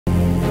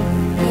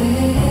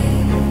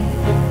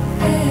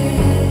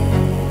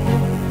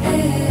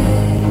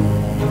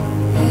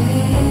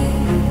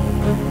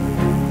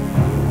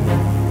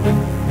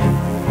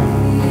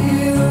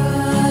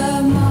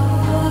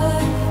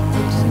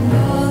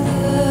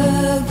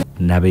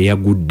nabe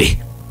yagudde.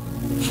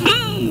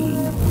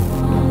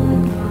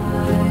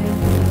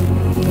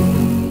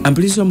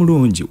 Ampuliriza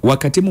omulungi,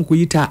 wakati mu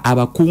kuyita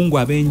abakungu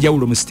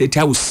ab'enjawulo mu State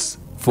House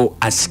for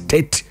a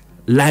state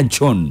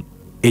luncheon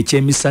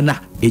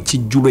ekyemisana,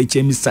 ekijjulo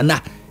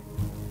ekyemisana,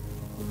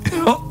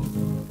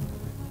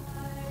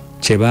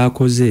 kye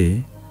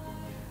baakoze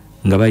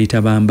nga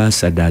bayita ba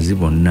ambassadors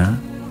bonna,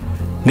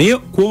 naye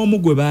ku omu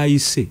gwe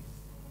baayise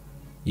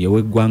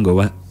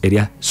yeweggwanga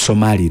erya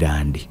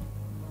Somaliland.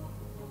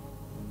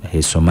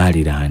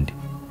 Somaliland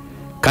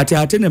kati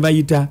ate ne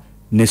bayita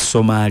ne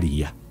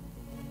Somalia,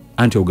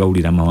 anti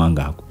ogawulira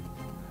amawanga ago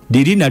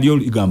liri nalyo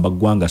ligamba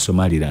ggwanga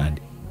Somaliland,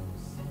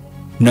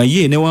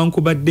 naye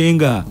newankubadde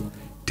nga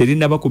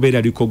terinaba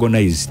kubeera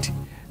recognized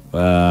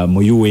mu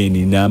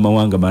UN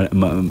n'amawanga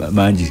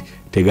mangi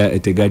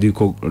tegali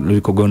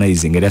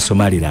recognizing era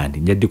Somaliland.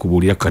 Njadde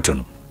kubuulira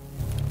katono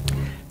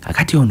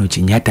kakati ono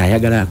Kenyatta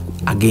ayagala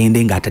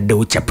agende nga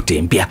ataddewo chapter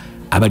empya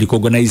aba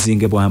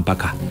recognizing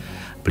bwampaka.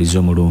 Please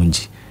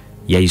omulungi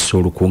yayise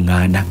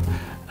olukuŋŋaana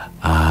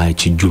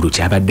ekijjulu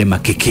kyabadde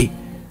makeke,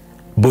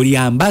 buli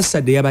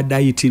ambassador yabadde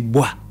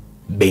ayitibwa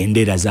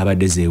bendera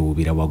zabadde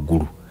zeewuubira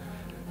waggulu.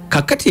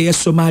 Kakati eya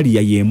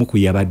Somalia y'emu ku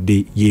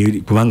yabadde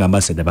kubanga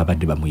ambassador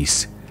babadde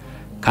bamuyise.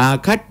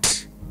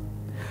 Kakati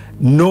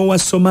nowa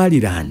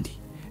Somaliland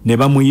ne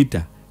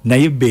bamuyita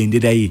naye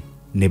bendera ye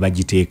ne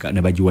bagiteeka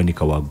ne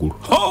bagiwanika waggulu.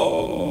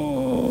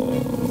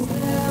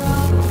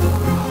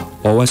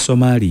 Owa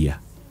Somalia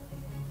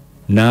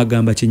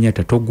n'agamba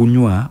Kenyatta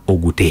togunywa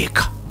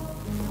oguteeka.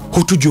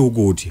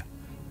 Otujoga otya?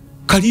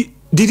 Kali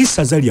diri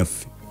saza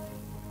lyaffe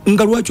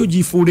nga lwaki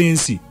ogifuula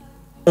ensi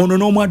ono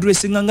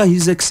n'omwadressinga nga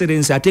His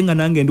Excellency ate nga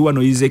nange ndi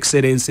wano His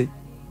Excellency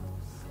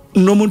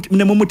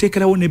ne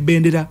mumuteekerawo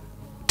n'ebbendera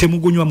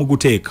temugunywa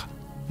muguteeka.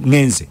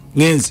 Ngenze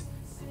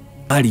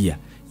Maria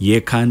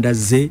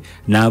yeekandaze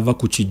n'ava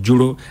ku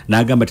kijjulo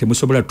n'agamba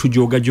temusobola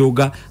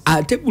tujoga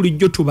ate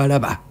bulijjo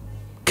tubalaba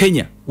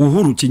Kenya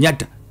Uhuru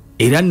Kenyatta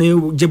era ne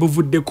gye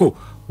buvuddeko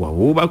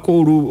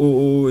wawubako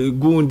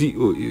gundi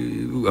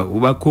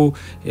wawubako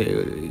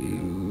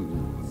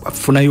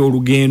afunayo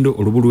olugendo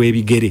olubulu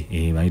ebigere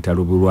bayita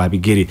olubulu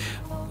abigere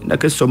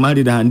ndake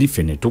Somaliland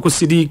fene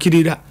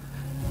tukusiriikirira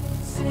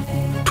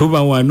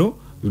tuba wano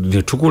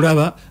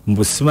tukulaba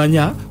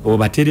mbusimanya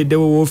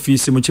obatereddewo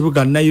office mu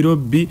kibuga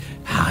Nairobi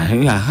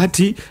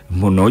hati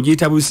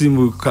munogiyita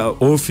busimbuka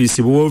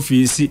office bu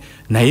office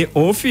naye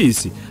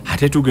office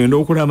ate tugenda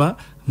okulaba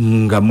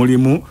nga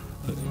mulimu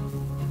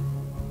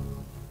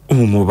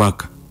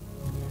omubaka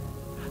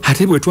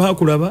ate bwe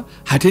twakulaba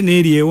ate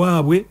n'eri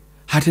ewaabwe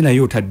ate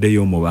naye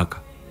otaddeyo omubaka.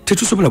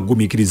 Tetusobola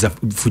kugumiikiriza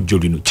fujjo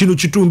lino, kino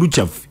kitundu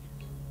kyaffe.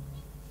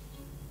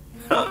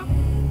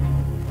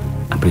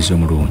 Ampuliriza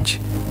omulungi,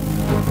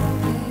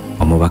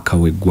 omubaka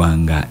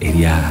w'eggwanga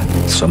erya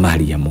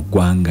Somalia mu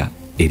ggwanga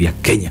erya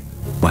Kenya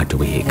bw'atyo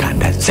bwe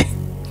yeekandaze.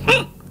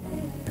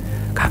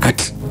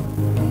 Kakati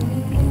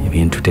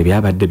ebintu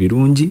tebyabadde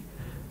birungi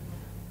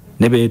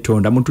ne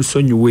beetonda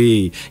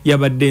mutusonyiwe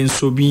yabadde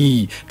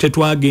ensobi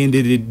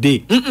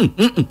tetwagenderedde.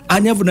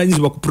 Ani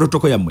avunaanyizibwa ku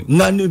protocol yammwe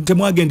nga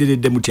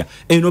temwagenderedde mutya?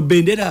 Eno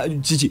bendera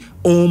kiki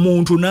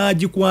omuntu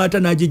n'agikwata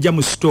n'agijja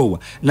mu store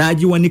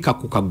n'agiwanika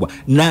ku kagwa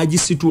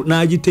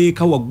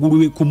n'agiteeka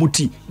waggulu ku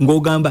muti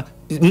ng'ogamba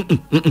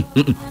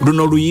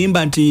luno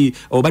luyimba nti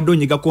obadde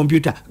onyiga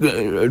kompyuta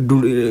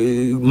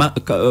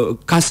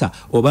kasa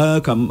oba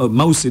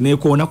mouse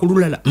nekoona ku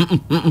lulala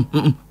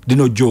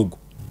lino jogo.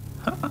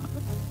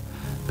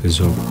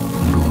 Ezo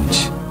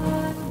mulungi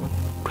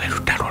lwe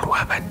lutalo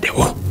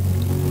lwabaddewo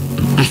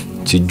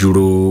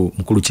kijjulo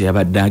mukulu kye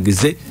yabadde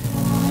agize.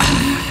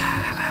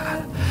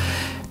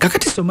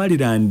 Kakati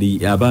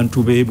Somaliland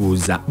abantu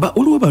beebuuza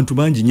waliwo abantu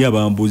bangi nnyo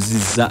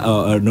abambuuzizza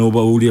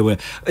n'obawulira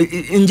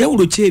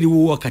enjawulo ki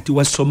eriwo wakati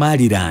wa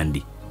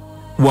Somaliland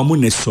wamu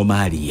ne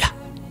Somalia.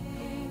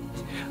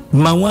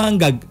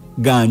 Mawanga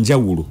ga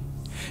njawulo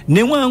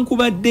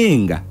newankubadde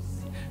nga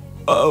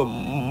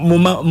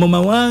mu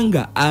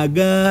mawanga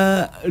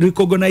aga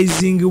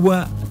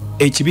recognizingibwa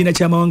ekibiina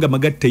ky'amawanga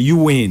magatte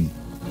UN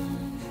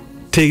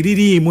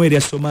teririimu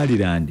erya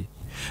Somaliland,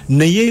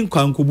 naye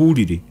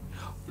nkankubuulire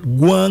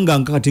gwanga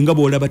nkati nga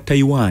bw'olaba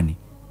Taiwan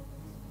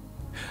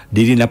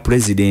lirina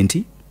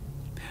president,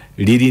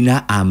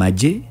 lirina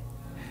amagye,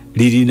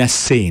 lirina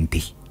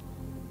ssente.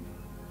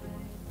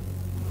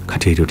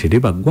 Kati eryo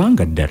teriba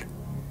ggwanga ddala.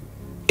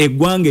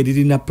 Eggwanga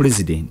eririna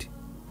president,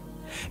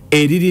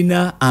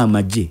 eririna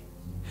amagye,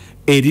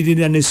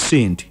 eririna ne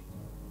ssente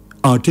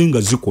ate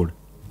nga zikola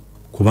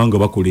kubanga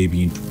bakola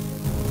ebintu.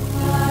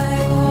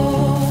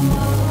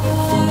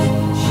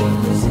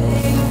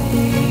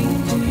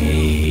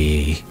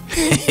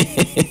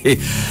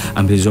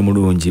 Ambezi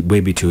omulungi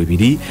bwe bityo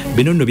ebiri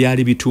bino nno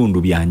byali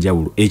bitundu bya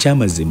njawulo.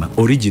 Ekyamazima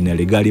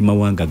original gali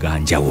mawanga ga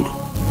njawulo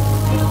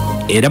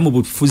era mu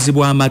bufuzi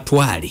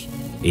bw'amatwale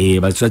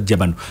basajja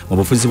bano mu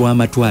bufuzi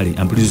bw'amatwale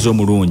ampuliriza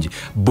omulungi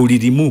buli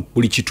limu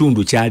buli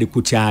kitundu kyali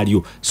ku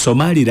kyalyo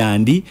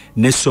Somaliland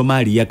ne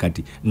Somalia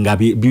kati nga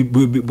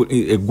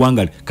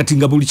eggwanga kati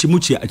nga buli kimu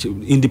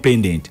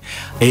independent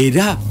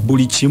era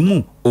buli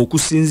kimu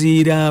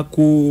okusinziira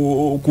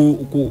ku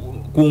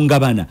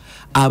ngabana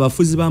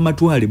abafuzi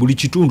b'amatwale buli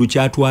kitundu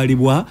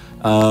kyatwalibwa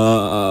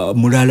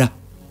mulala.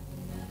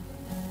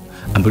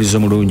 Ampuliriza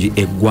omulungi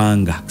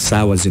eggwanga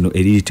saawa zino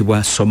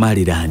eriyitibwa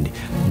Somaliland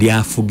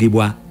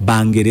lyafugibwa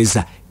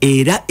Bangereza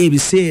era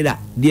ebiseera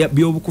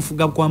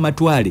by'obukufuga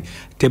kw'amatwale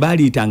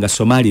tebaliyitanga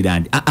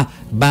Somaliland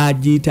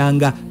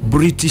bagiyitanga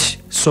British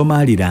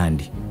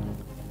Somaliland.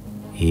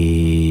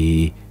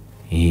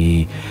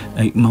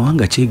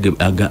 Mawanga chege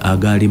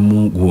agali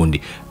mu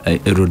gundi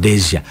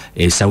Rhodesia,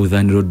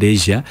 Southern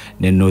Rhodesia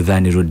ne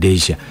Northern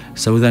Rhodesia.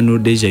 Southern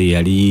Rhodesia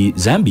yali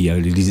Zambia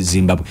yali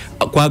Zimbabwe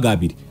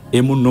kwagabiri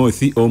emu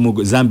north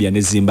omu Zambia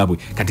ne Zimbabwe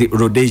kati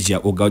Rhodesia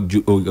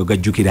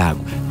ogajukirago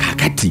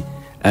kakati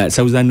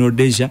Southern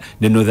Rhodesia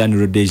ne Northern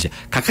Rhodesia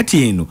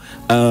kakati eno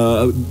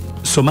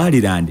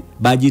Somaliland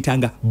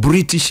bagitanga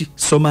British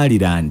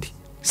Somaliland.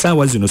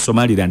 Sawa zino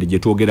Somaliland gye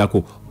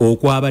twogerako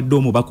okwabadde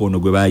omubaka ono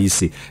gwe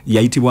bayise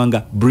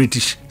yayitibwanga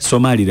British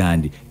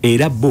Somaliland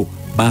era bo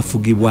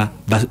bafugibwa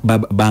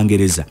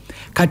Bangereza.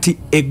 Kati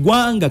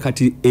eggwanga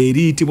kati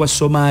eriyitibwa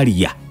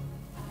Somalia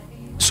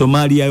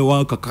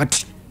wa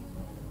kakati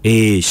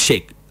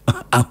Sheikh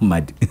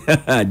Ahmad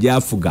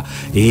jafuga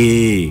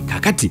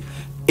kakati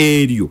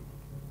eryo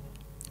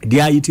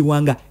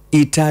lyayitibwanga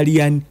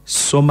Italian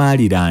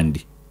Somaliland.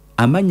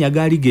 Amanya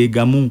gali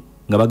gegamu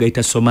nga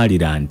bagayita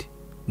Somaliland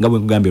nga bwe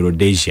kugambye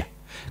Rhodesia.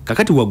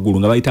 Kakati waggulu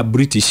nga bayita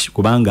British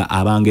kubanga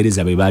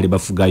Abangereza be bali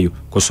bafugayo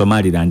ko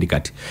Somaliland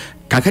kati.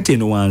 Kakati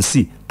eno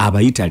wansi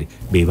Abayitale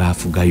be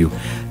bafugayo.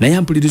 Naye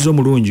ampuliriza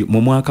omulungi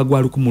mu mwaka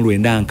gwa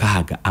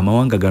 1906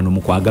 amawanga gano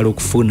mu kwagala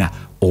okufuna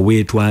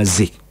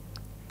obwetwaze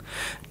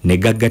ne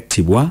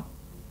gagattibwa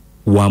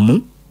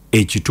wamu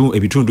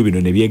ebitundu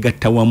bino ne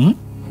byegatta wamu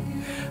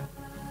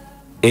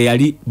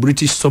eyali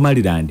British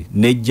Somaliland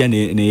nejja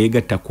ne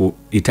yegatta ku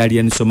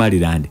Italian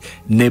Somaliland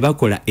ne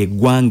bakola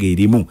eggwanga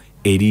erimu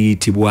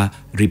eriyitibwa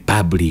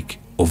Republic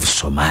of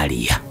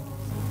Somalia.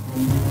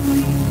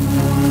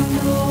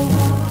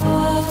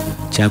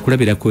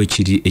 Kyakulabirako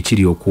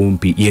ekiri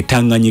okumpi ye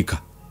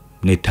Tanganyika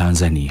ne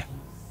Tanzania.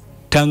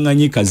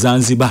 Tanganyika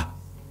Zanzibar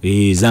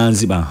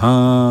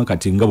Zanzibar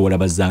kati nga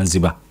bolaba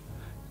Zanzibar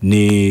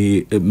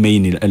ne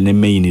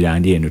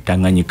mainland eno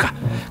Tanganyika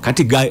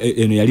kati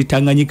eno yali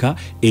Tanganyika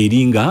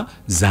eringa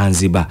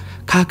Zanzibar.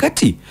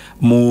 Kakati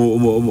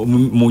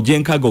mu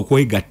jenkaga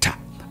okwegatta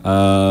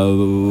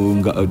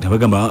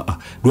tabagamba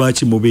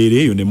lwaki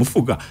mubeereyo ne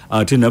mufuga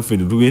ate naffe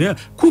tugenda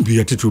kumpi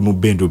ate mu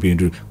bendo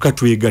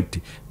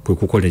katwegatte kwe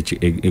kukola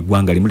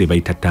eggwanga limu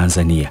bayita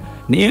Tanzania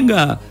naye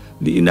nga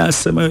lina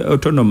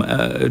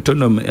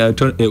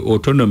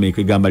autonomy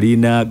kugamba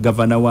lina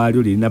governor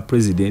walyo lina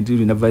president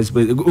lina vice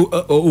president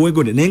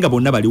wegone nenga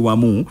bonna bali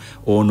wamu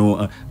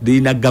ono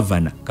lina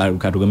governor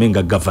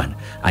katugemenga governor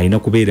alina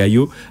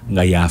kubeerayo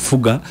nga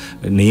yafuga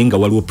naye nga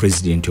waliwo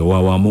president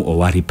owawamu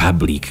owa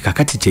republic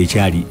kakati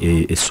kyekyali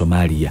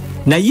Somalia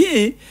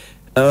naye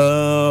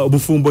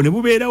obufumbo ne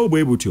bubeerawo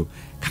bwe butyo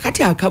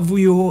kakati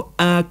akavuyo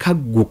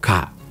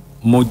akagguka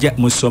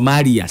mu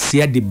Somalia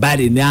Siad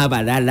Barre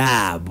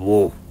n'abalala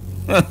abo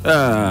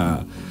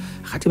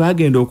kati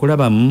bagenda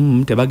okulaba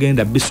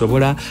tebagenda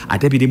bisobola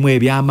ate birimu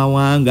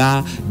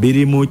ebyamawanga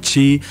birimu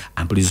ki.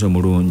 Ampulizo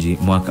omulungi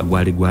mwaka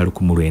gwali gwa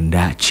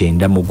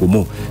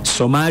 1991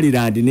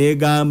 Somaliland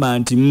negamba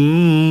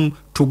nti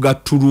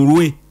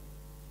tugatululwe.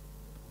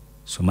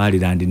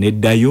 Somaliland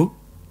neddayo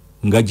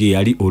nga gye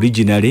yali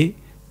originally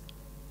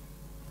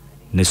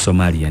ne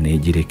Somalia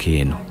negireka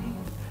eno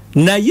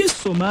naye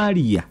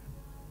Somalia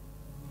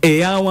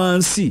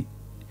eyawansi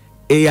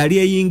eyali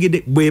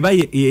eyingide bweba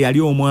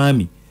eyali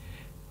omwami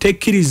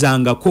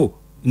tekkirizangako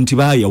nti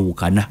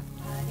bayawukana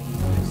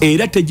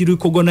era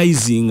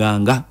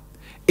tegirikogonizinganga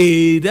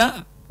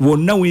era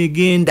wonna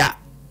wegenda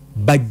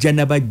bajja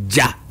na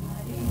bajja.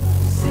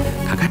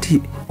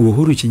 Kakati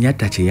Uhuru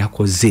Kenyatta kye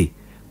yakoze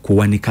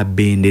kuwanika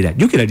bendera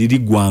jukira liri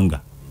gwanga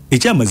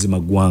ekyamazima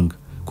gwanga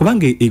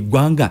kubanga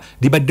eggwanga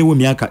libaddewo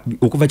myaka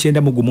okuva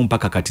 91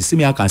 mpaka kati si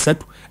myaka 3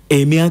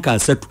 emyaka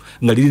 3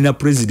 nga lirina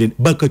president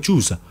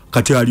bakachusa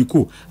kati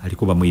aliko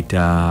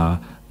bamuyita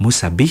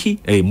Musabihi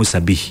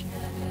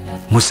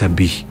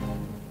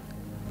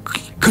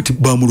kati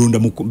bamulonda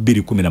mu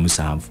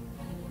 2017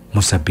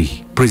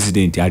 Musabihi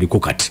president aliko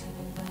kati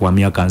wa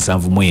myaka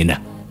 7 mwena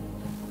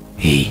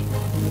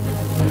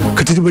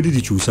kati libadde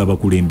likyusa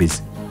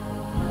abakulembeze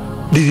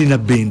lirina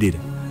bendera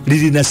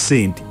lirina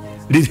sente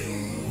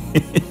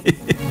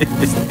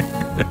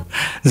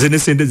nzene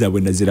sente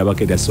zabwe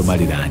nazirabako era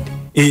Somaliland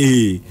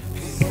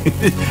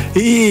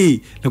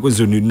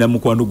nakozo nina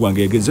mukwano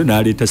gwange yagenze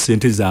n'aleeta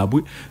sente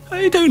zaabwe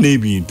ayitayo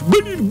n'ebintu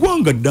bali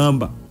gwanga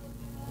ddamba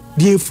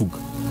lyefuga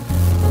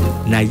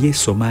naye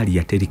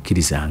Somalia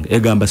terikkirizanga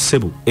egamba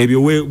sebo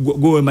ebyo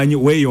wemanyi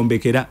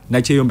weeyombekera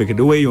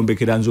nakyeyombekera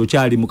weeyombekera nze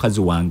okyali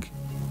mukazi wange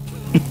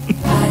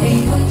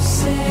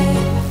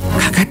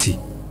kakati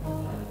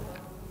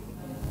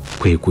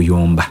kwe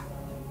kuyomba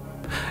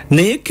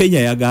naye Kenya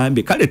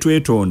yagambye kale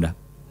twetonda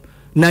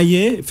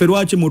naye fe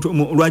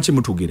lwaki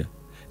mutugira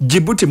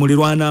Djibouti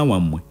mulirwana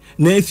wammwe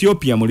ne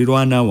Ethiopia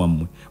mulirwana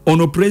wammwe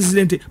ono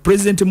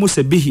president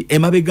Musebihi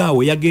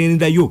emabegaawo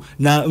yagendayo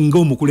na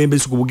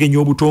ng'omukulembeze ku bugenyi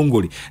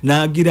obutongole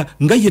nagira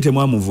nga ye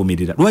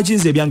temwamuvumirira lwaki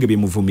nze ebyange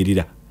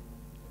bimuvumirira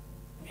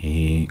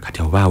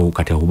kati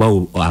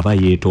obaawo aba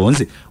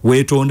yeetonze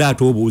weetonda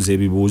ate obuuza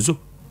ebibuuzo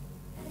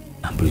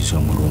ambulizo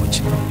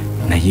omulungi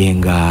naye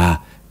nga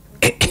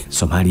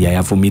Somalia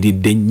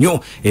yavumiridde nnyo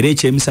era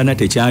ekyemisana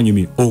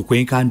tekyanyumi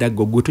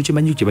okwenkandagga gwe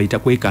tukimanyi kye bayita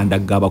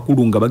kwekandagga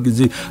abakulu nga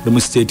bagize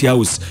mu State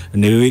House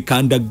ne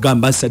wekandagga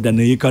ambassador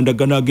ne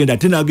yekandagga n'agenda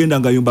ate n'agenda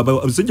ng'ayomba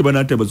abasajja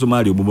banate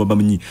Somalia obo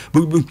bamanyi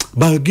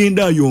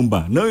bagenda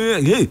ayomba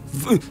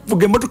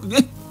vuga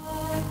emmotoka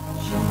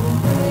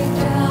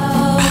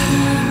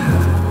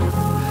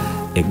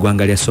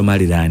eggwanga lya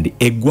Somaliland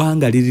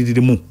eggwanga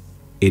liririmu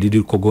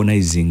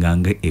erikogonizing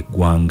nga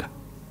eggwanga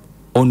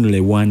only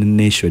one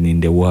nation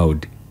in the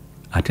world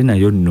ate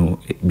nayo nno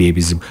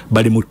byebizibu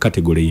bali mu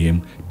category yemu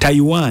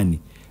Taiwan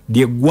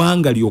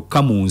lyeggwanga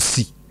lyokka mu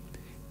nsi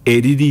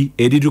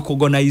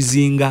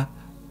erikogonizing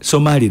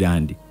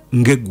Somaliland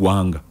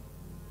ng'eggwanga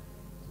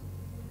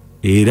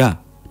era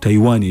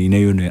Taiwan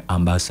inayo ne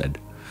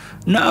ambassador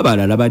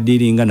n'abalala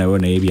badiringa nabo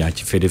naye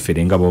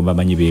byakiferefere nga bo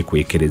bamanyi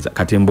beekwekereza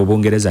kati mbo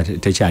Bungereza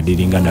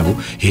tekyadiringa nabo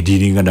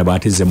ediringa nabo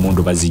ateze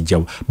mundu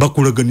bazijjawo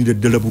bakulaganira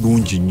ddala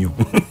bulungi nnyo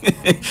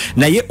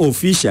naye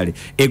officially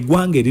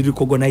eggwanga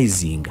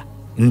erikogonizing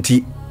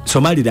nti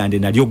Somaliland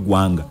nalyo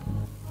ggwanga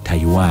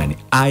Taiwan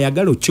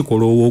ayagala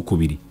okikola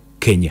owookubiri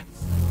Kenya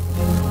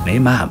naye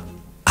maama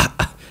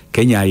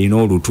Kenya alina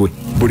olutwe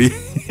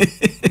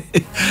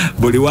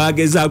buli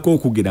waagezaako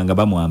okugira nga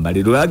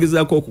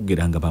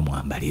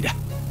bamwambalira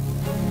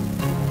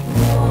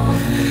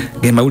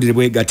Gemawulire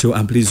bwe gatyo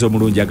amplizo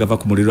omulungi agava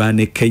ku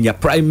mulirwane Kenya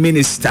Prime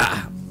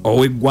Minister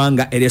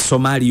ow'eggwanga erya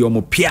Somalia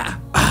omupya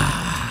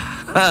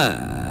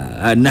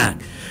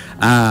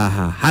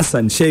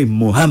Hassan Sheikh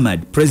Mohamud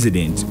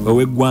President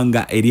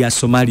ow'eggwanga erya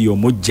Somalia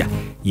omujja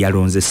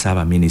yalonze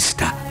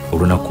Ssaabaminisita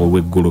olunaku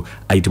olw'eggulu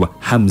ayitibwa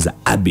Hamza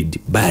Abid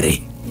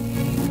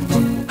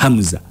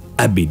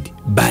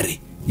Bare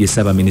ye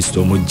Ssaabaminisita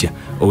omujja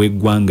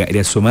ow'eggwanga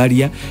erya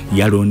Somalia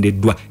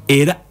yalondeddwa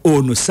era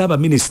ono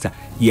Ssaabaminisita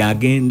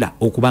yagenda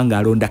okubanga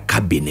alonda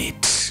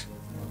cabinet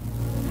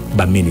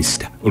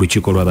baminisita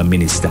olukiiko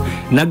lw'abaminisita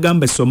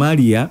nagamba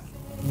Somalia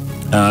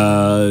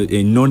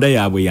ennonda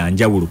yaabwe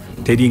yanjawulo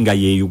teri nga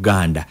ye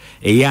Uganda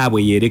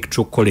eyaabwe ye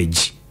electoral college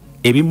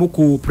ebimu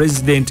ku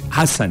President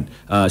Hassan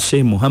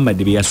Sheikh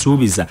Mohamud bye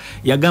yasuubiza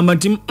yagamba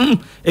nti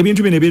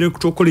ebintu bino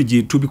electoral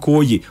college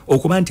tubikooye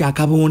okuba nti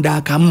akabonda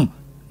akamu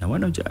na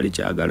wano kyali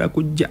kyagala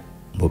kujja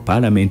mu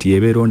parliament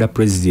yebeeronda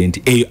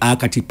president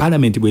akati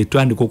parliament bwe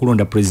twandika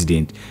okulonda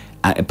president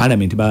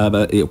parliament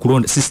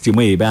kulonda system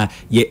eba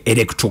ye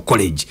electoral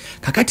college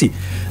kakati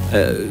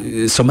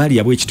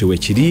Somalia bwe kitewe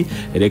kiri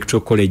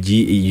electoral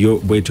college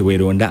yo bwe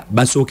tweronda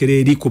basookera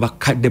eri ku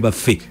bakadde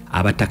baffe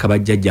abataka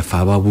bajjajjaffe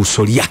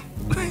ababusolya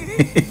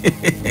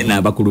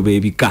n'abakulu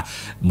b'ebika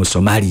mu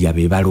Somalia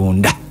be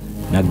balonda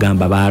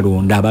nagamba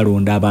balonda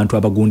abantu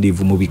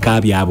abagundivu mu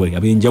bika byabwe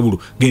abenjawulo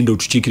genda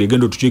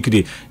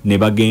otukiikire ne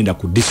bagenda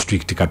ku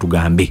district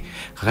katugambe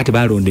kakati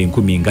balonda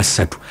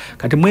 13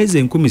 kati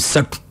mwezi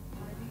 13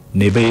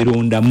 ne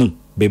beerondamu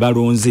be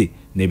balonze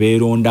ne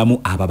beerondamu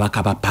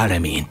ababaka ba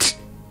parliament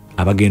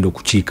abagenda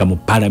okukiika mu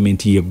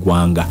parliament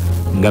y'eggwanga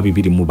nga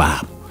 2 mu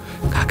baabo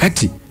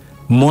kakati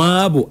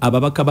mwabo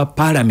ababaka ba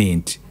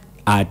parliament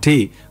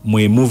ate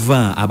mwe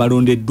muva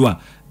abalondeddwa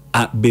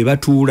be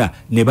batuula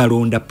ne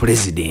balonda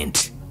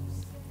president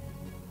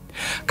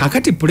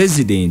kakati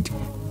president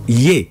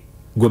ye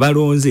gwe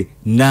balonze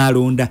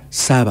n'alonda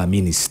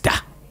Ssaabaminisita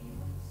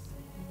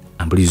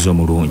ambulizo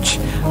omulungi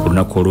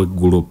olunaku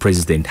olw'eggulu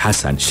President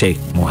Hassan Sheikh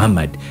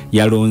Mohamud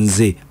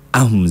yalonze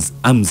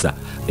Hamza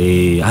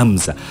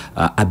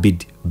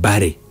Abid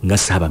Bare nga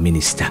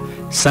Ssaabaminisita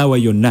saawa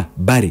yonna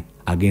Bare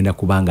agenda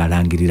kubanga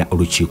alangirira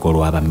olukiiko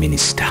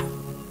lw'abaminisita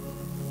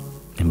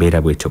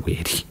embeera bwetyo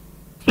bweri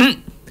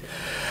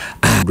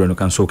Bruno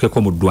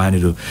kansokeko mu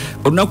ddwaniro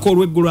olunaku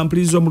olw'eggulu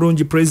ampuliriza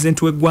omulungi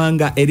President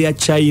w'eggwanga erya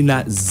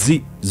China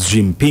Xi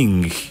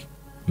Jinping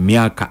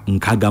myaka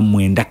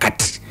 69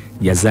 kati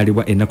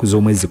yazalibwa ennaku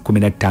z'omwezi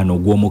 15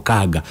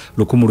 ogw'omukaaga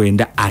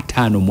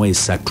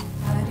 1953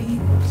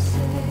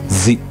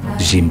 Xi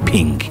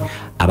Jinping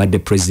abadde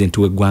President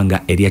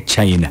w'eggwanga erya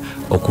China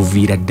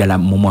okuviira ddala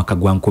mu mwaka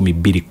gwa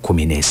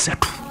 2013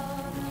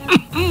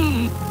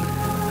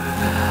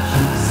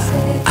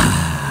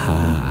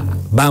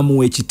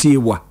 bamuwa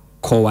ekitiibwa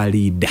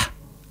Coalida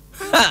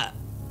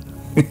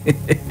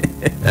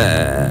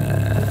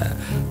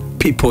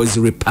People's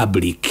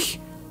Republic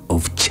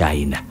of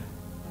China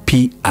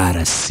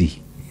PRC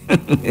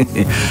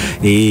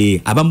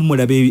abamu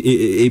mulaba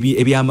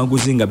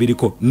ebyamaguzi nga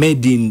biriko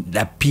made in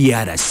the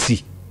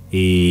PRC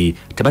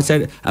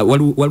tabasa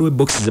waliwo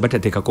boxes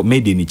batatekako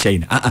made in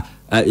China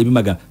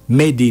ebimaga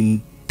made in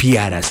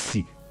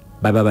PRC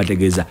baba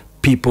bategeeza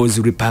People's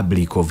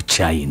Republic of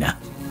China.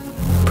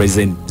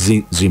 President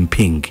Xi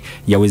Jinping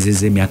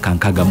yawezeza emyaka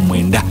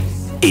 69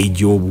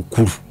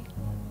 egy'obukulu.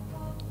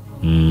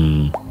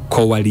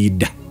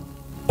 Co-leader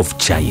of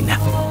China.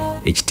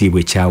 Ekitiibwa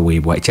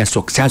ekyaweebwa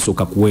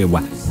kyasooka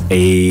kuweebwa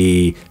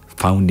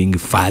founding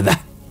father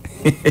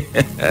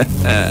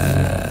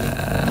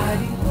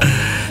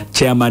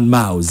Chairman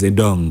Mao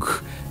Zedong.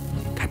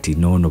 Kati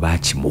nono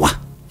bakimuwa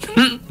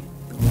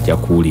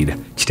jakuwulira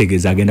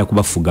kitegeeza agenda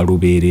kubafuga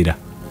lubeerera.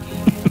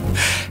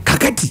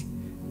 Kakati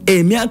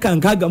emyaka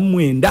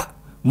 69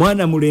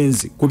 mwana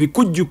mulenzi ku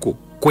bikujjuko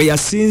kwe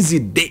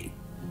yasinzidde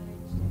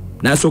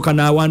n'asooka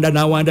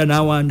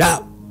n'awanda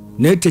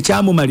naye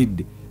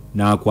tekyamumalidde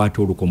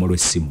n'akwata olukomo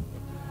lw'essimu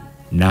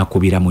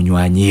n'akubira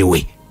munywanyi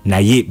we,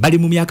 naye bali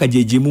mu myaka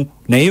gye gimu,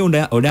 naye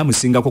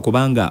onaamusingako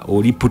kubanga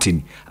oli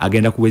Putin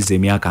agenda kuweza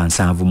emyaka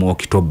 7 mu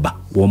Okitoba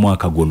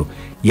w'omwaka guno.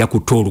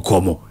 Yakutta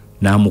olukomo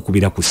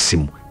n'amukubira ku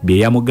ssimu, bye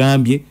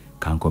yamugambye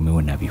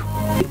kankomewo nabyo.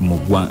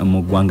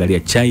 Mu ggwanga lya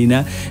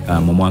China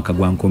mu mwaka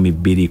gwa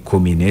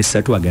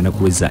 2013 agenda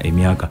kuweza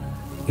emyaka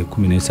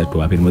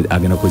 13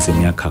 agenda kuweza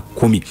emyaka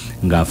 10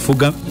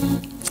 ng'afuga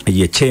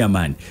ye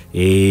chairman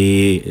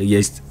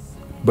yes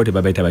bote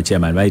babaita ba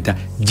chairman baita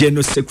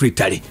general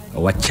secretary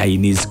wa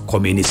Chinese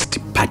Communist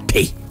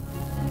Party.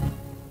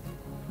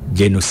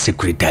 General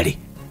secretary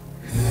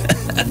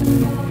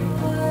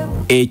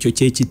ekyo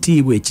kye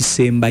kitiibwa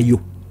ekisembayo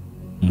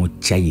mu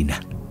China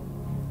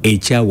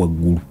ekya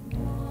waggulu.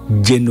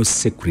 General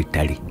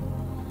secretary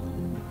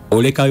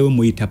olekayo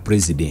muyita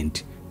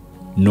president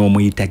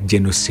n'omuyita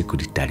general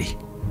secretary.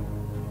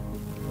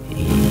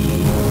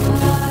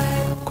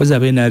 Koza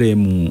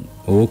benaremu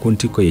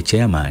owokuntiko ye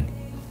chairman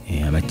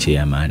aba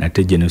chairman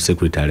ate general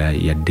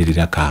secretary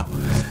yaddirira kao,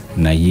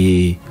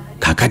 naye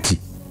kakati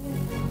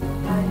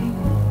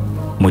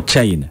mu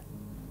China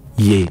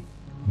ye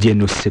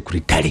general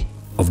secretary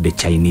of the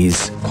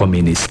Chinese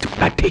Communist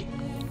Party.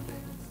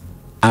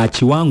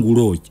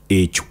 Akiwangulo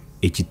ekyo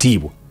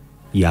ekitiibwa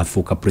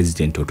yafuuka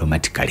president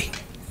automatically.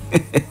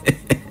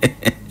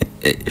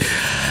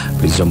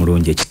 President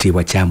mulungi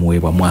ekitiibwa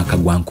kyamuweebwa mwaka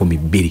gwa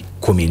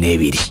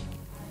 2012.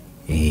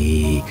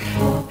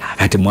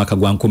 Akati mwaka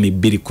gwa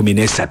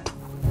 2013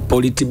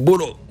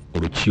 Politburo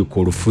olukiiko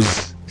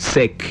olufuzi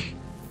SEC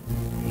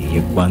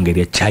yeggwanga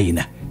lya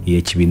China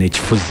y'ekibiina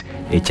ekifuzi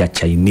ekya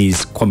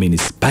Chinese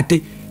Communist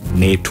Party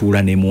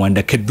neetuula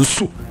nemuwandako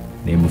eddusu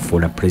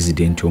nemufuula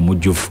president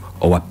omujjuvu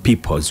owa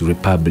People's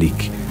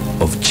Republic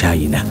of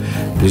China.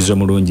 President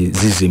mulungi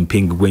Xi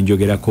Jinping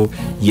gwenjogerako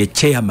ye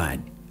chairman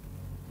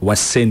wa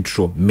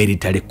Central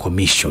Military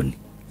Commission.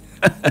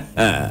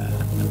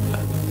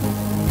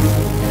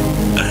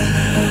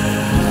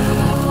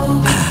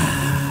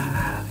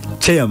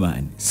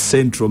 Chairman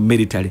Central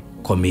Military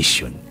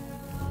Commission,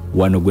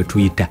 wano gwe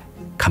tuyita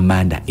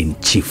Commander in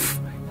Chief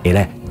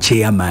era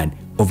Chairman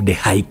of the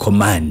High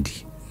Command.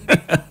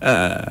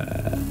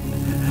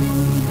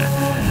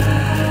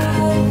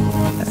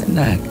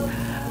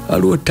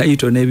 Waliwo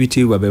title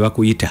n'ebitiibwa be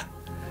bakuyita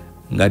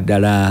nga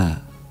ddala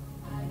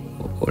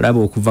olaba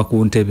okuva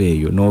ku ntebe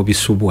eyo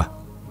n'obisubwa.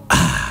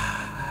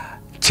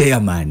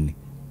 Chairman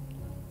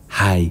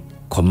High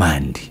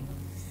Command.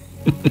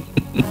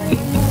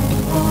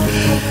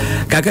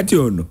 Kakati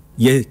ono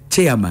ye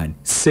chairman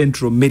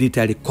Central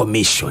Military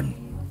Commission,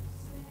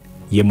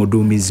 ye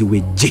muduumizi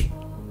w'eggye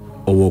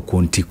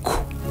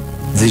ow'okuntiko.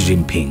 Xi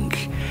Jinping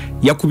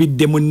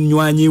yakubidde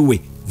munywanyi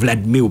we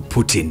Vladimir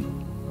Putin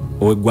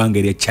ow'eggwanga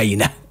erya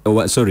China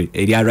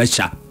erya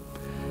Russia.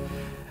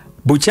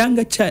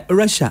 Bukyanga cha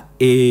Russia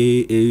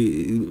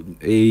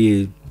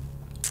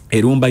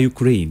erumba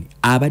Ukraine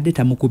abadde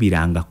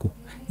tamukubirangako,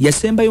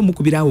 yasembayo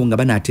mukubirawo nga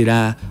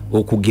banaatera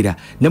okugira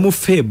ne mu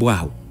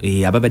February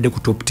ababadde ku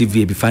Top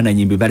TV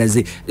ebifaananyi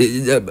mbibalaze.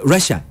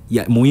 Russia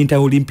mu Winter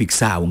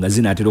Olympics awo nga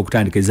zinaatera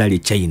okutandika ezaali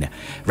China,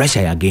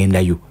 Russia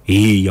yagendayo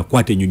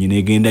yakwata ennyonyi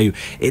n'egendayo,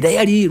 era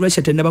yali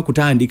Russia tennaba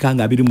kutandika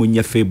nga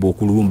 24 February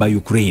okulumba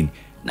Ukraine.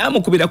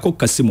 Namukubirako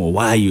kasimu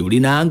owaayo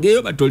olinange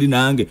oba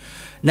tolinange,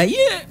 naye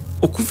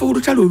okuva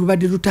olutalo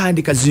olubadde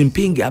lutandika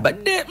Jinping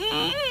abadde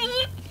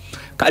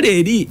kale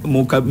eri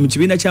mu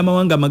kibiina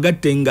ky'amawanga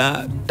amagatte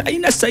nga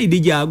talina sayidi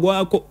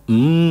gyagwako.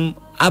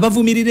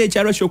 Abavumirira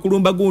ekya Russia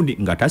okulumba gundi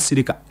nga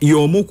tasirika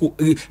y'omuku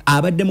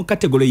abadde mu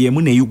kategole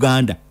yemu ne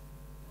Uganda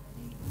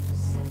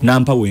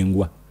nampa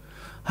wengwa.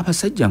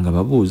 Abasajja nga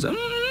babuuza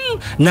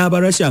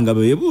n'Abarussia nga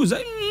beebuuza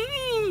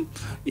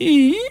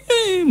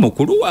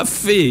mukulu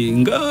waffe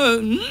nga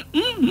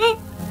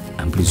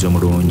ampulizo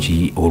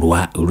omulungi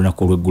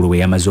olunaku olw'eggulu bwe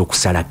yamaze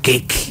okusala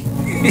keeki.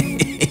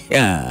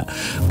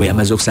 Bwe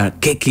yamaze okusala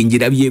keeki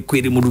njirabyeko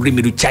eri mu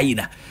lulimi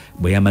Luchina,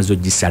 bwe yamaze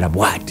ogisala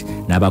bw'ati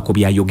n'abaako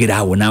byayogera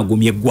awo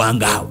n'agumya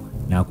eggwanga awo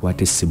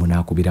n'akwata essimu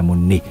n'akubira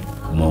munne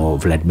mu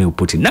Vladimir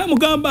Putin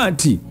n'amugamba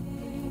nti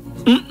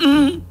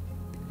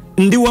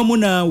ndi wamu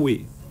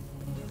naawe,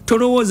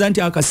 tolowooza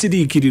nti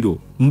akasiriikiriro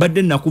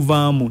mbadde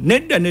nakuvaamu,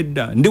 nedda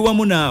ndi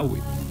wamu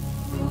naawe.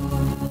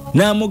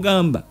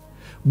 N'amugamba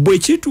bwe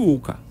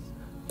kituuka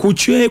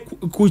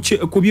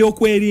ku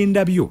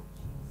byokwerinda byo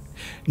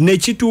ne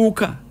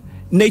kituuka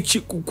ne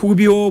ku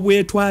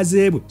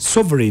byobwetwaze bwe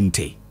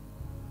sovereignty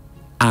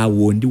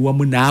awo ndi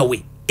wamu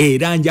naawe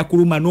era nja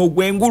kuluma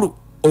n'ogwengulu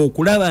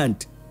okulaba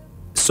nti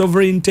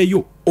sovereignty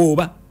yo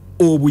oba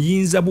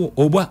obuyinza bwo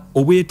oba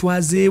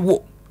obwetwaze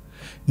bwo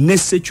ne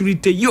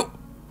security yo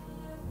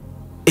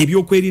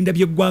ebyokwerinda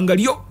by'eggwanga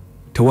lyo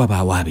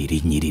tewabaawo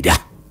abirinnyirira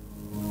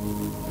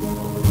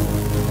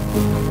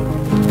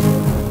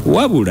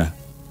wabula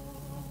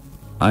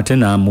ate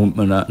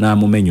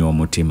n'amumenya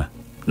omutima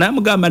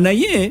n'amugamba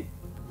naye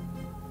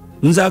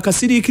nze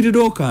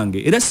akasiriikiriro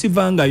kange era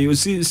sivangayo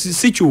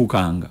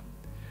sikyukanga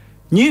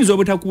nyinza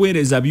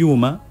obutakuweereza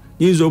byuma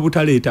nyinza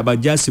obutaleeta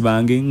bajjaasi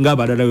bange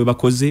ng'abalala bwe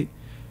bakoze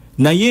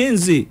naye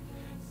nze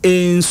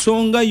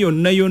ensonga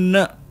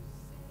yonna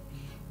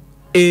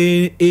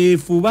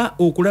efuba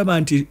okulaba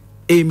nti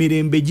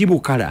emirembe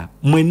gibukala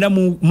mwenna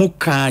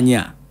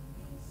mukkaanya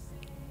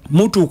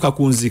mutuuka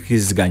ku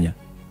nzikiriziganya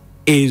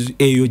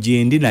eyo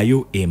gyendi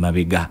nayo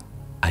emabega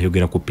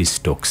ayogera ku peace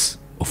talks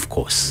of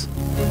course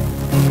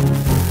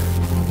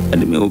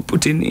Vladimir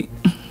Putin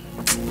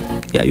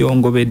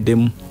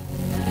yayongobeddemu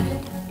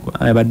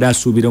abadde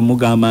asuubira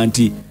omugamba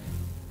nti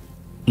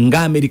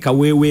nga Amerika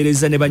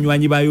weeweereza ne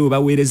banywanyi baayo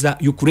baweereza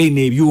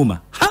Ukraine ebyuma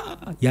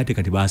yate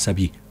kati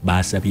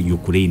basabye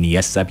Ukraine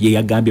yasabye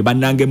yagambye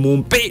bannange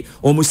mumpe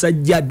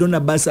omusajja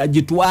Donald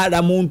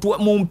basagitwala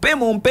mumpe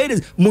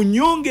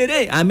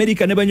munyongere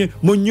Amerika ne banywanyi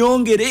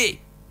munyongere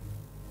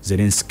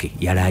Zelensky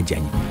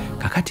yalajanye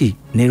kakati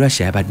ne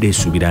Russia yabadde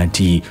esuubira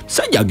nti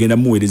sajja agenda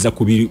muweereza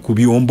ku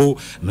byombo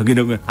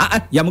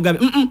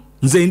yamugambye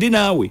nze ndi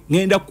naawe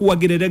ngenda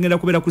kuwagerera ngenda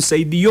kubeera ku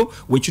saidi yo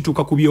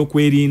wekituuka ku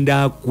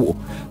byokwerindako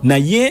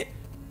naye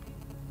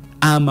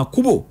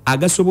amakubo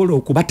agasobola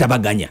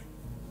okubatabaganya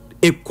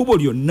ekkubo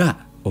lyonna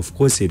of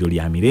course eryo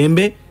lya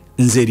mirembe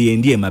nze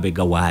lyendi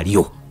emabega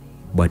waalyo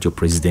bw'atyo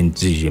President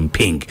Xi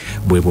Jinping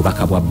bwe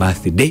bubaka bwa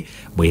birthday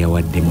bwe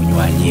yawadde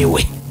munywanyi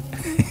we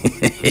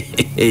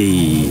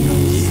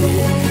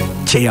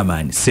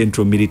Chairman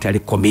Central Military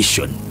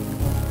Commission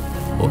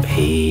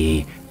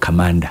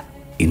Commander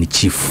in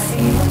Chief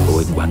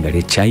ow'eggwanga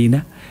lye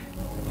China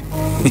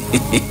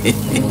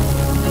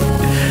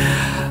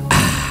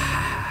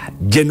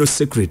General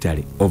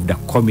Secretary of the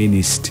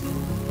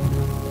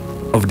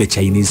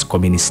Chinese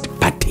Communist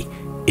Party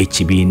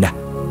ekibiina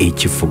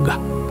ekifuga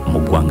mu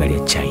ggwanga lya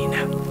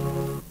China.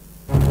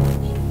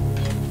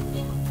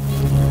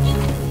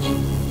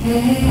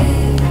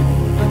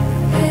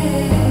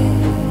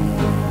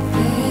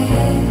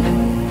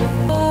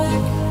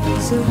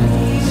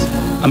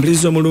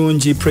 Ampuliriza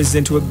omulungi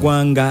President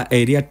w'eggwanga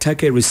erya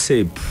Turkey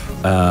Recep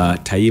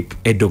Tayyip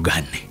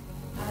Erdogan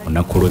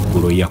olunaku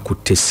lw'eggulo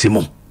yakutte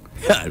essimu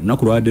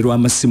olunaku lwabadde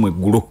lw'amasimu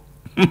eggulo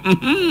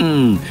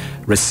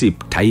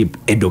Recep Tayyip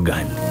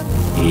Erdogan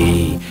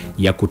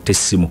yakutte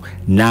essimu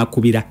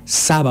n'akubira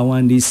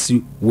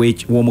ssaabawandiisi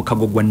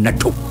w'omukago gwa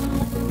NATO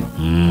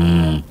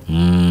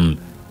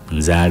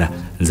nzaala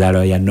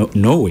ya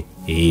Norway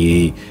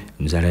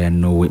nzaala ya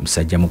Norway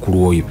musajja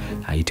mukulu oyo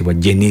ayitibwa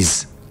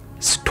Jens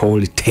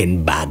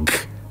Stoltenberg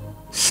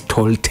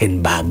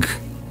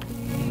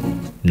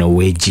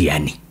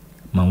Norwegian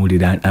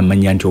mawulira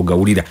amanya nti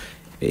ogawulira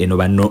eno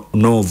ba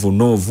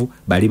novu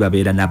bali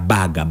babeera na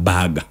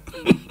baga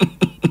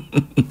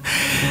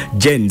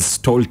Jens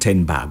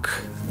Stoltenberg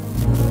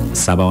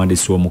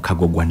ssabawandiisi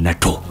w'omukago gwa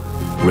NATO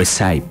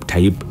Recep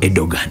Tayyip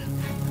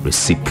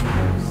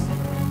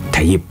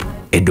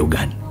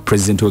Erdogan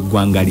president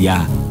w'eggwanga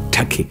lya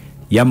Turkey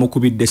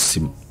yamukubidde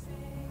essimu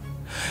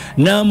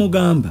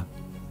n'amugamba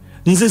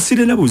nze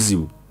sirina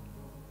buzibu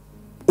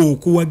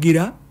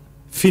okuwagira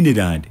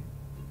Finland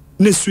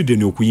ne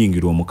Sweden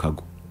okuyingira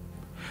omukago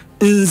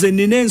nze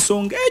nina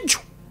ensonga ejo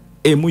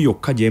emu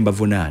yokka gye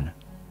mbavunaana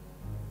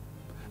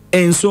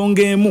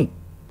ensonga emu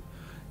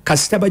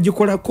kasita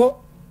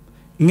bagikolako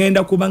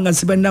ngenda kubanga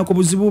nsibanako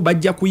buzibu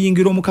bajja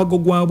kuyingira omukago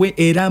gwabwe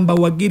era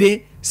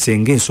mbawagire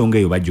senga ensonga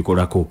eyo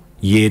bagikolako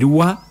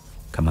yeruwa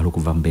kamala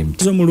okuva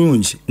mbemti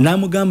omulungi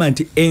n'amugamba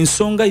nti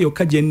ensonga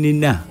yokka gye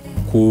nnina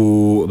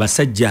ku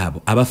basajja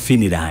abo aba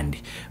Finland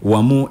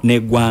wamu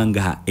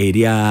n'eggwanga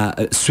erya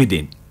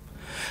Sweden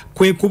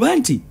kwe kuba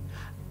nti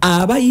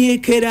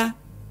abayeekera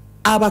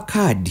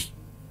abakaadi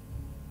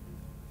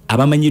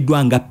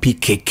abamanyiddwa nga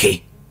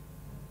PKK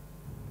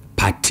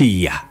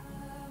Patiya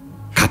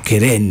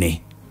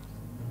Kakerene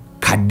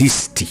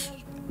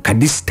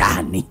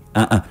Kadistani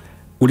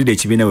ulide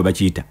ekibiina bwe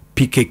bakiyita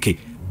PKK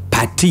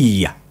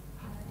Patiya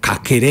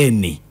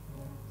Kakerene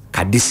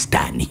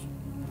Kadistani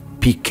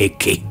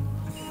PKK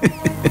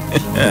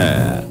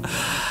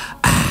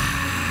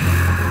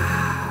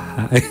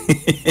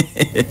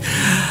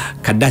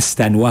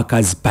Kadastan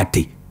Workers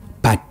Party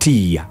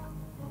Patiya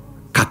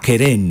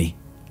Kakerene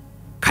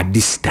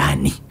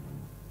Kadistani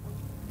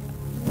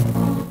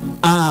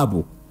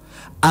abo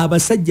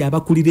abasajja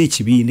abakulira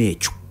ekibiina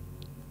ekyo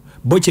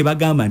bo kye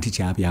bagamba nti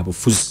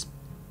kyabyabufuzi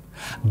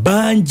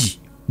bangi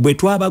bwe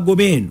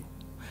twabagoba eno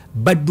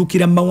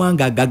baddukira mu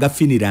mawanga agaga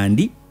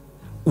Finland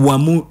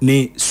wamu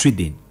ne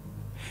Sweden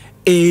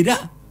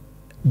era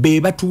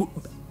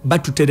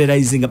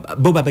batuterrorizing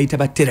bo babayita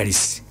ba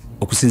terrorist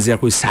okusinzira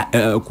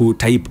ku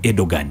type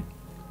Erdogan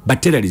ba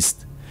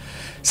terrorist.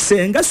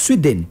 Senga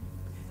Sweden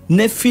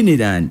ne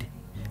Finland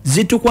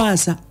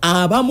zitukwasa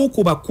abamu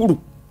ku bakulu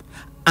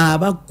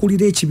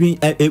abakulira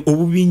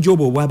obubinja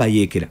obwo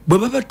bwabayekera bwe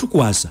baba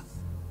tukwasa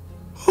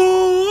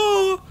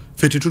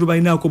fete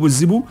tulubayinaako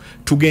buzibu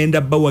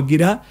tugenda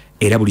bawagira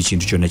era buli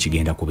kintu kyonna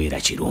kigenda kubeera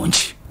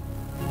kirungi.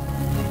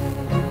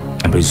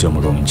 Ambulizo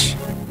omulungi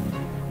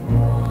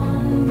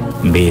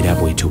mbeera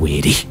bwetu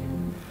bweri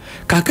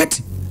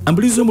kakati.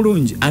 Ambulizo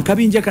omulungi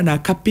akabinja kana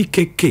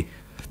akapikeke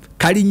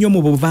kali nnyo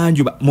mu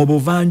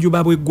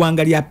buvanjuba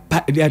bw'eggwanga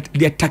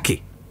lya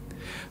Turkey.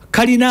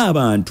 Kalina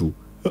abantu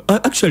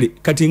actually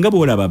kati nga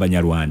bw'olaba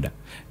Abanyarwanda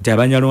nti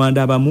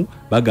Abanyarwanda abamu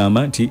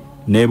bagamba nti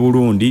ne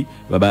Burundi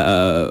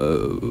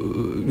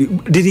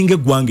liringa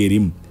eggwanga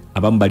erimu.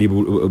 Abamu bali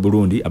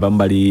Burundi, abamu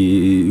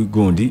bali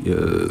Gundi,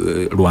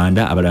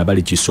 Rwanda, abalala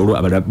bali Kisoro,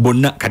 abalala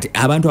bonna kati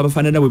abantu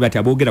abafaanana bwe bati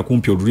aboogera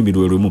kumpi olulimi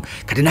lwe lumu.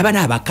 Kati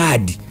n'abaana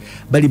abakaadi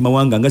bali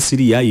mawanga nga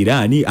Syria,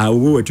 Iran,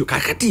 awo wetyo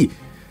kakati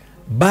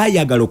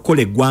bayagala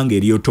okukola eggwanga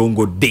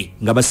eryotongodde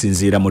nga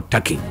basinziira mu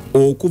Turkey.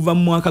 Okuva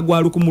mu mwaka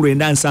gwa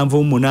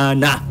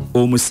 1978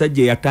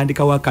 omusajja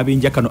yatandikawo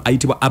akabinja kano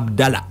ayitibwa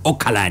Abdallah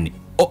Öcalan.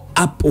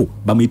 Apo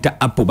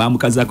bamuyita Apo,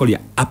 bamukazaako lya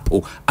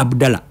Apo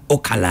Abdallah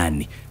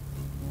Öcalan.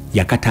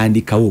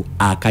 Yakatandikawo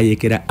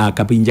akayekera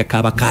akabinja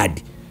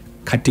k'abakaadi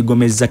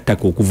katigomeza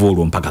ttaka okuva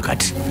olwo mpaka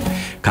kati.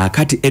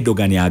 Kakati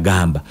Erdogan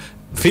agamba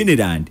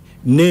Finland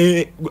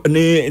ne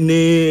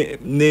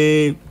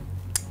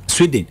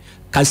Sweden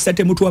kasita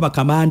temutwa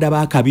bakamanda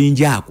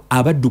b'akabinja ako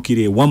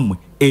abaddukira ewammwe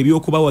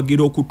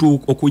ebyokubawagira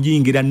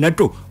okuyingira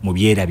NATO mu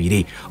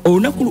byerabire.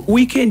 Olunaku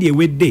weekend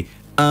ewedde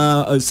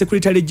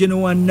Secretary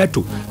General wa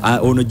NATO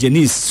ono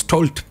Jens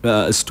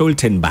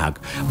Stoltenberg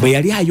bwe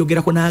yali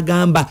ayogerako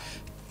n'agamba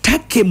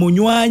Turkey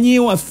munywanyi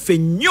waffe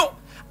nnyo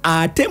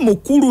ate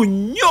mukulu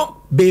nnyo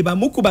be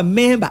bamu ku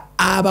bammemba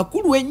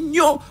abakulu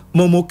ennyo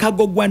mu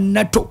mukago gwa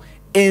NATO.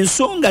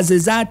 Ensonga ze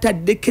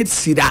zaataddeko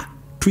essira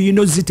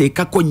tuyina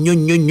ziteekako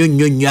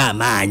nnyo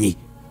amaanyi.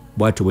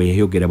 Bw'atyo bwe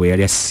yayogera bwe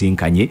yali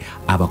asisinkanye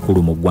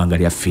abakulu mu ggwanga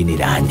lya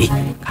Finland.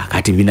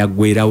 Kakati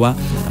binaggwerawa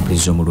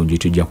ampulizo omulungi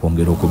tujja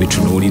kwongera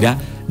okubitunuulira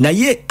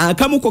naye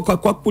akamuko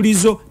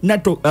kakwakulizo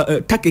NATO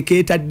Turkey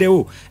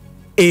keetaddewo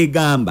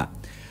egamba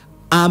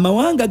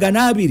amawanga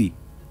ganaabiri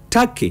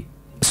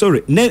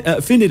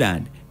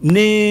Finland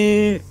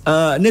ne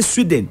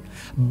Sweden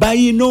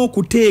bayina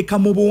okuteeka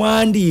mu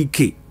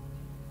buwandiike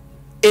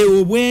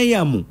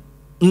obweyamu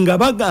nga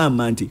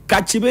bagamba nti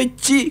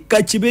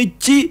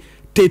kakibeki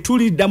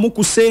tetuliddamu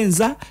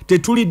kusenza,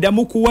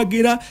 tetuliddamu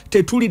kuwagira,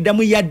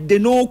 tetuliddamu yadde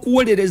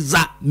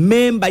n'okuwolereza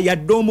memba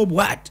yadde omu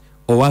bw'ati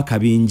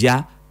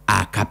ow'akabinja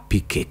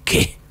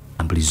akapikeke.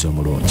 Ambulizo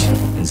omulungi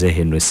nze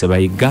Henry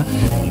Sebayiga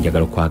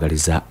njagala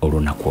okwagaliza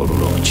olunaku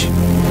olulungi.